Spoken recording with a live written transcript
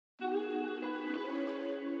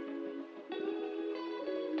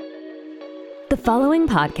The following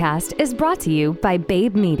podcast is brought to you by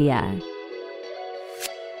Babe Media.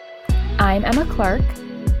 I'm Emma Clark.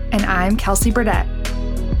 And I'm Kelsey Burdett.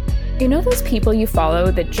 You know those people you follow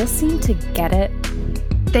that just seem to get it?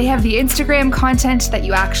 They have the Instagram content that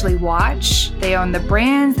you actually watch, they own the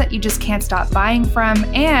brands that you just can't stop buying from,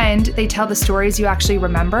 and they tell the stories you actually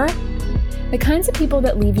remember. The kinds of people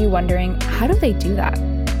that leave you wondering, how do they do that?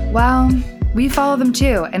 Well, we follow them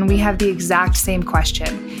too, and we have the exact same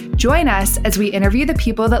question. Join us as we interview the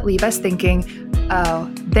people that leave us thinking,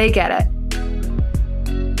 oh, they get it.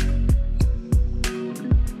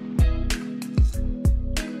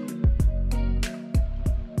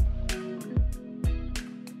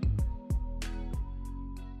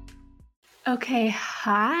 Okay,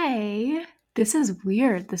 hi. This is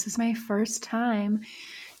weird. This is my first time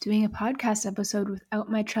doing a podcast episode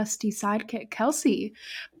without my trusty sidekick, Kelsey.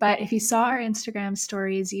 But if you saw our Instagram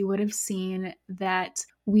stories, you would have seen that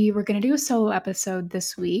we were going to do a solo episode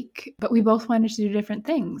this week, but we both wanted to do different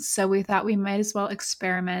things. So we thought we might as well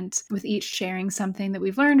experiment with each sharing something that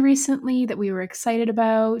we've learned recently that we were excited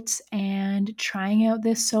about and trying out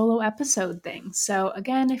this solo episode thing. So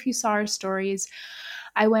again, if you saw our stories,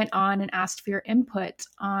 I went on and asked for your input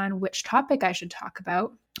on which topic I should talk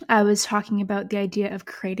about. I was talking about the idea of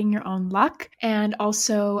creating your own luck and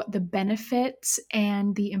also the benefits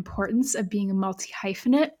and the importance of being a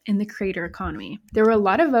multi-hyphenate in the creator economy. There were a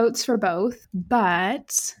lot of votes for both,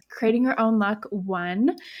 but creating your own luck won.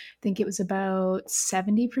 I think it was about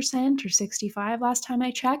 70% or 65% last time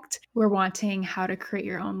I checked. We're wanting how to create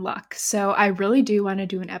your own luck. So I really do want to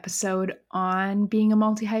do an episode on being a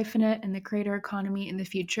multi-hyphenate in the creator economy in the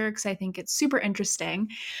future because I think it's super interesting.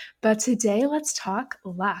 But today, let's talk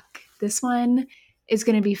luck. This one is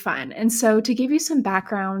going to be fun. And so to give you some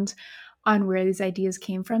background on where these ideas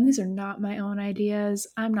came from, these are not my own ideas.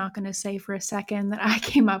 I'm not going to say for a second that I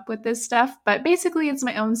came up with this stuff, but basically it's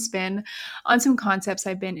my own spin on some concepts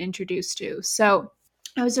I've been introduced to. So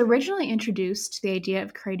I was originally introduced to the idea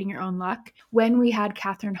of creating your own luck when we had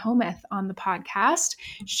Catherine Hometh on the podcast.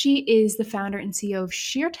 She is the founder and CEO of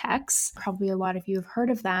SheerTex. Probably a lot of you have heard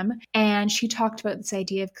of them. And she talked about this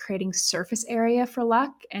idea of creating surface area for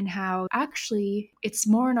luck and how actually it's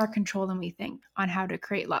more in our control than we think on how to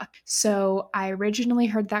create luck. So I originally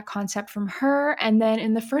heard that concept from her. And then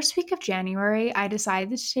in the first week of January, I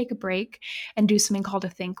decided to take a break and do something called a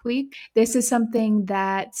Think Week. This is something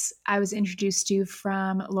that I was introduced to from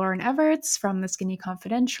Lauren Everts from The Skinny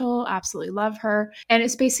Confidential. Absolutely love her. And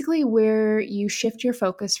it's basically where you shift your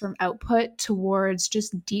focus from output towards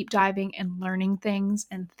just deep diving and learning things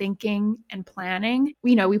and thinking and planning.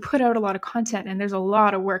 You know, we put out a lot of content and there's a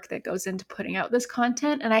lot of work that goes into putting out this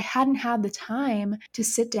content. And I hadn't had the time to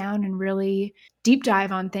sit down and really deep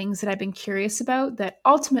dive on things that I've been curious about that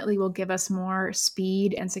ultimately will give us more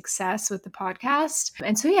speed and success with the podcast.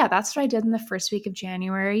 And so, yeah, that's what I did in the first week of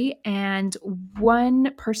January. And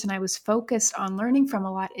one person I was focused on learning from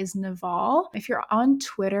a lot is Naval. If you're on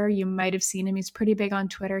Twitter, you might have seen him. He's pretty big on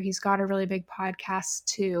Twitter. He's got a really big podcast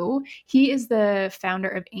too. He is the founder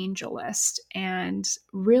of AngelList and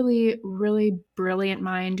really, really brilliant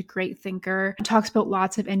mind, great thinker, talks about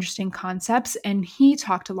lots of interesting concepts. And he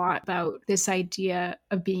talked a lot about this idea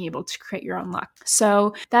of being able to create your own luck.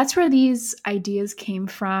 So that's where these ideas came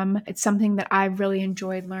from. It's something that I've really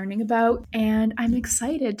enjoyed learning about, and I'm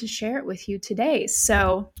excited to share it with you today.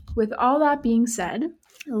 So with all that being said,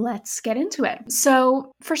 let's get into it.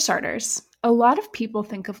 So for starters, a lot of people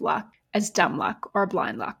think of luck as dumb luck or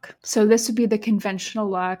blind luck. So this would be the conventional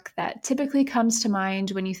luck that typically comes to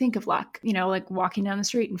mind when you think of luck, you know, like walking down the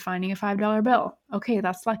street and finding a $5 bill. Okay,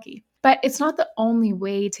 that's lucky. But it's not the only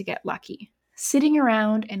way to get lucky. Sitting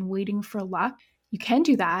around and waiting for luck, you can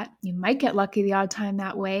do that. You might get lucky the odd time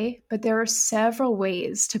that way, but there are several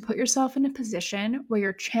ways to put yourself in a position where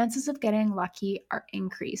your chances of getting lucky are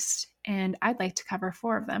increased. And I'd like to cover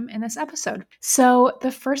 4 of them in this episode. So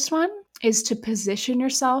the first one is to position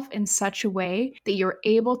yourself in such a way that you're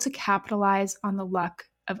able to capitalize on the luck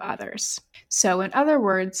of others. So in other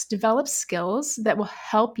words, develop skills that will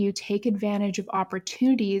help you take advantage of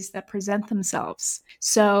opportunities that present themselves.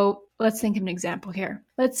 So let's think of an example here.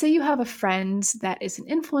 Let's say you have a friend that is an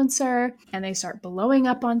influencer and they start blowing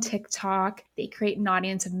up on TikTok. They create an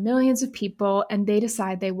audience of millions of people and they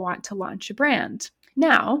decide they want to launch a brand.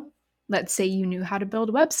 Now, let's say you knew how to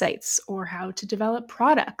build websites or how to develop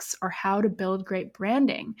products or how to build great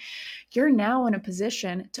branding. You're now in a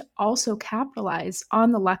position to also capitalize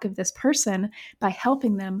on the luck of this person by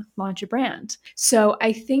helping them launch a brand. So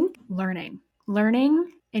I think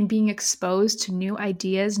learning and being exposed to new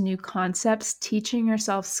ideas, new concepts, teaching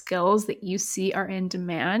yourself skills that you see are in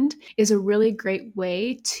demand is a really great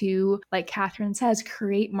way to, like Catherine says,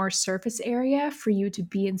 create more surface area for you to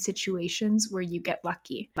be in situations where you get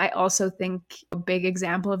lucky. I also think a big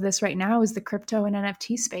example of this right now is the crypto and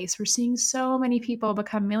NFT space. We're seeing so many people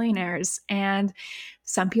become millionaires, and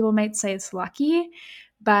some people might say it's lucky,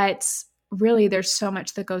 but really there's so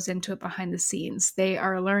much that goes into it behind the scenes. They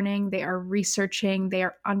are learning, they are researching, they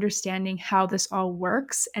are understanding how this all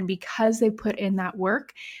works. And because they put in that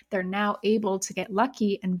work, they're now able to get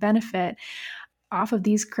lucky and benefit off of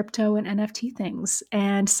these crypto and NFT things.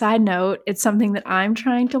 And side note, it's something that I'm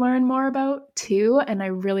trying to learn more about too. And I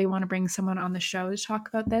really want to bring someone on the show to talk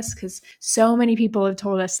about this because so many people have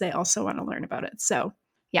told us they also want to learn about it. So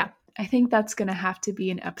yeah, I think that's going to have to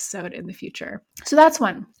be an episode in the future. So that's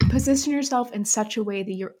one. Position yourself in such a way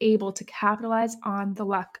that you're able to capitalize on the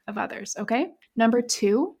luck of others, okay? Number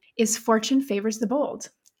 2 is fortune favors the bold.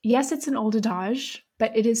 Yes, it's an old adage,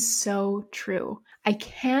 but it is so true. I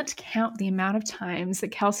can't count the amount of times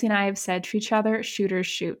that Kelsey and I have said to each other, shooters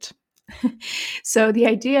shoot. So the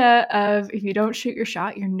idea of if you don't shoot your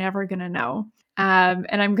shot, you're never going to know. And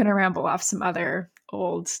I'm going to ramble off some other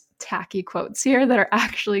old tacky quotes here that are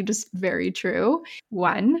actually just very true.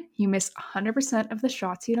 1, you miss 100% of the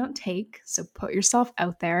shots you don't take, so put yourself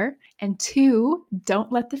out there. And 2,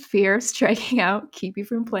 don't let the fear of striking out keep you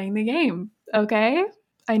from playing the game, okay?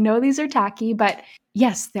 I know these are tacky, but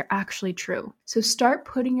yes, they're actually true. So start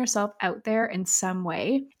putting yourself out there in some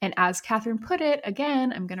way. And as Catherine put it,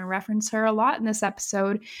 again, I'm going to reference her a lot in this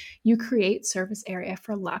episode, you create surface area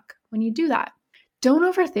for luck when you do that. Don't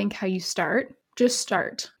overthink how you start. Just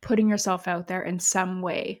start putting yourself out there in some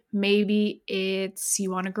way. Maybe it's you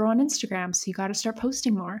want to grow on Instagram, so you got to start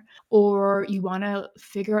posting more. Or you want to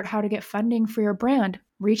figure out how to get funding for your brand.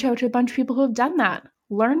 Reach out to a bunch of people who have done that.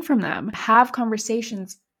 Learn from them. Have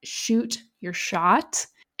conversations. Shoot your shot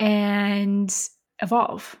and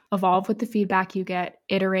evolve. Evolve with the feedback you get.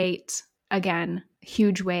 Iterate. Again,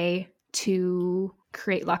 huge way to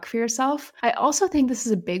create luck for yourself. I also think this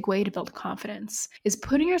is a big way to build confidence, is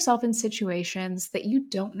putting yourself in situations that you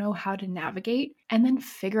don't know how to navigate and then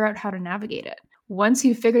figure out how to navigate it. Once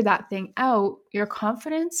you figure that thing out, your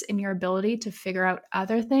confidence in your ability to figure out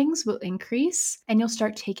other things will increase and you'll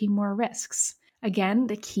start taking more risks. Again,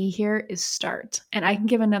 the key here is start. And I can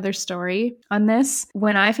give another story on this.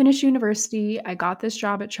 When I finished university, I got this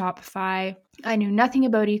job at Shopify. I knew nothing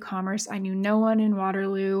about e-commerce. I knew no one in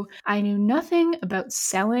Waterloo. I knew nothing about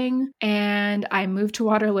selling. And I moved to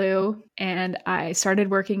Waterloo and I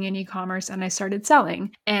started working in e-commerce and I started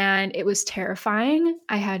selling. And it was terrifying.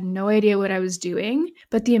 I had no idea what I was doing,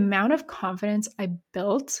 but the amount of confidence I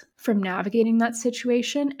built from navigating that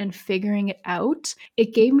situation and figuring it out,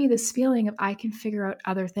 it gave me this feeling of I can figure out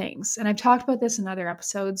other things. And I've talked about this in other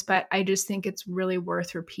episodes, but I just think it's really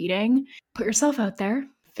worth repeating. Put yourself out there,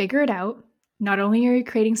 figure it out. Not only are you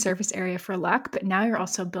creating surface area for luck, but now you're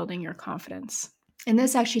also building your confidence. And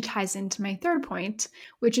this actually ties into my third point,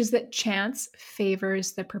 which is that chance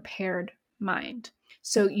favors the prepared mind.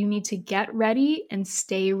 So you need to get ready and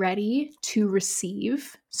stay ready to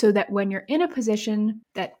receive so that when you're in a position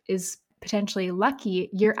that is potentially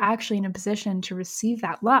lucky, you're actually in a position to receive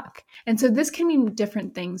that luck. And so this can mean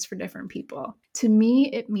different things for different people. To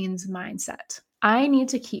me, it means mindset. I need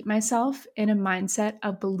to keep myself in a mindset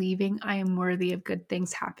of believing I am worthy of good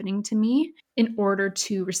things happening to me in order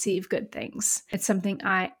to receive good things. It's something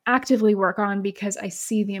I actively work on because I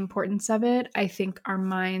see the importance of it. I think our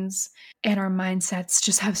minds and our mindsets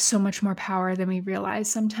just have so much more power than we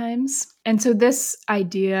realize sometimes. And so this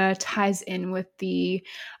idea ties in with the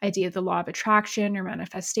idea of the law of attraction or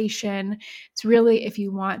manifestation. It's really, if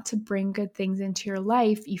you want to bring good things into your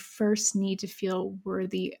life, you first need to feel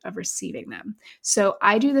worthy of receiving them. So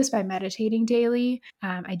I do this by meditating daily.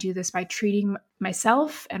 I do this by treating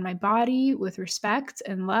myself and my body with respect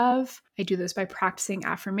and love. I do this by practicing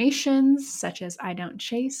affirmations such as I don't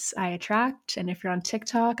chase, I attract. And if you're on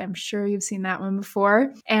TikTok, I'm sure you've seen that one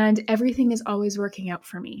before. And everything is always working out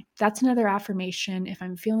for me. That's another affirmation. If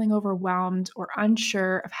I'm feeling overwhelmed or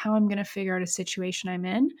unsure of how I'm going to figure out a situation I'm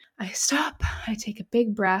in, I stop, I take a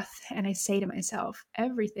big breath, and I say to myself,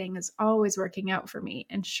 everything is always working out for me.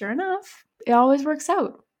 And sure enough, it always works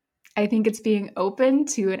out. I think it's being open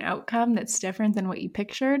to an outcome that's different than what you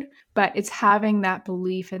pictured, but it's having that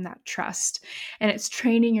belief and that trust. And it's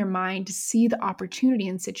training your mind to see the opportunity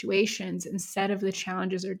in situations instead of the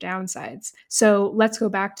challenges or downsides. So let's go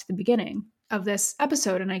back to the beginning. of this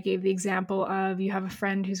episode. And I gave the example of you have a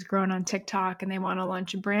friend who's grown on TikTok and they want to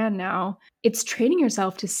launch a brand now. It's training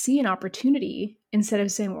yourself to see an opportunity instead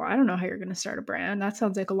of saying, well, I don't know how you're going to start a brand. That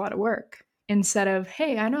sounds like a lot of work. Instead of,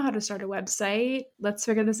 hey, I know how to start a website. Let's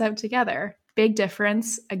figure this out together. Big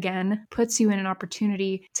difference, again, puts you in an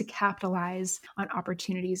opportunity to capitalize on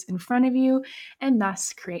opportunities in front of you and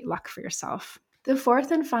thus create luck for yourself. The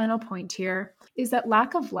fourth and final point here is that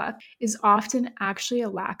lack of luck is often actually a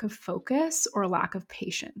lack of focus or a lack of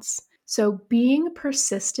patience. So being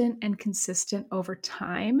persistent and consistent over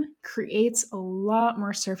time creates a lot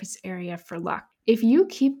more surface area for luck. If you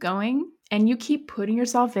keep going and you keep putting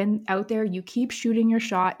yourself out there, you keep shooting your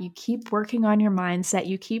shot, you keep working on your mindset,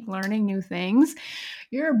 you keep learning new things,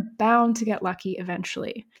 you're bound to get lucky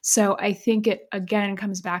eventually. So I think it, again,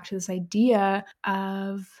 comes back to this idea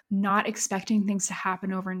of not expecting things to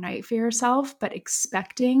happen overnight for yourself, but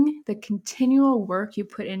expecting the continual work you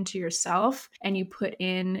put into yourself and you put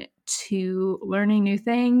in to learning new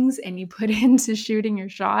things and you put into shooting your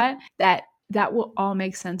shot, that will all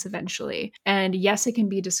make sense eventually. And yes, it can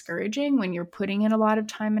be discouraging when you're putting in a lot of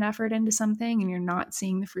time and effort into something and you're not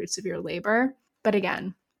seeing the fruits of your labor. But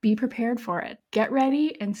again, be prepared for it. Get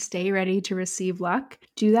ready and stay ready to receive luck.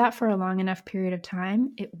 Do that for a long enough period of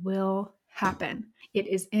time. It will happen. It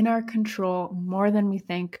is in our control more than we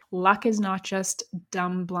think. Luck is not just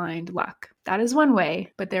dumb, blind luck. That is one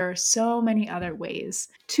way, but there are so many other ways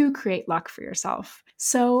to create luck for yourself.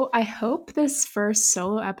 So I hope this first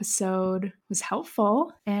solo episode was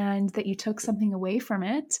helpful and that you took something away from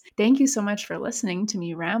it. Thank you so much for listening to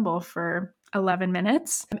me ramble for 11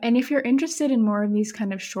 minutes. And if you're interested in more of these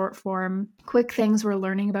kind of short form, quick things we're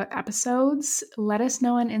learning about episodes, let us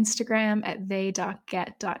know on Instagram at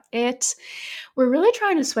they.get.it. We're really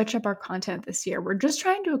trying to switch up our content this year. We're just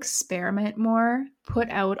trying to experiment more, put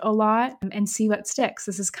out a lot, and see what sticks.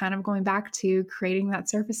 This is kind of going back to creating that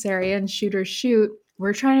surface area and shoot or shoot.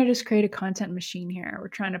 We're trying to just create a content machine here. We're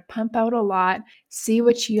trying to pump out a lot, see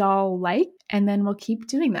what y'all like, and then we'll keep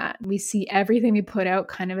doing that. We see everything we put out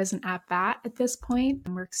kind of as an at-bat at this point,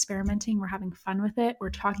 and we're experimenting. We're having fun with it. We're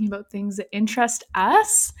talking about things that interest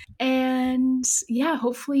us. And yeah,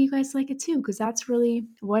 hopefully you guys like it too, because that's really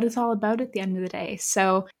what it's all about at the end of the day.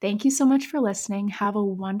 So thank you so much for listening. Have a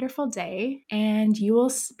wonderful day, and you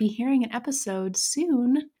will be hearing an episode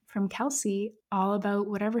soon from Kelsey all about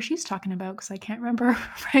whatever she's talking about because I can't remember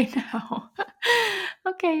right now.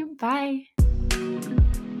 Okay, bye.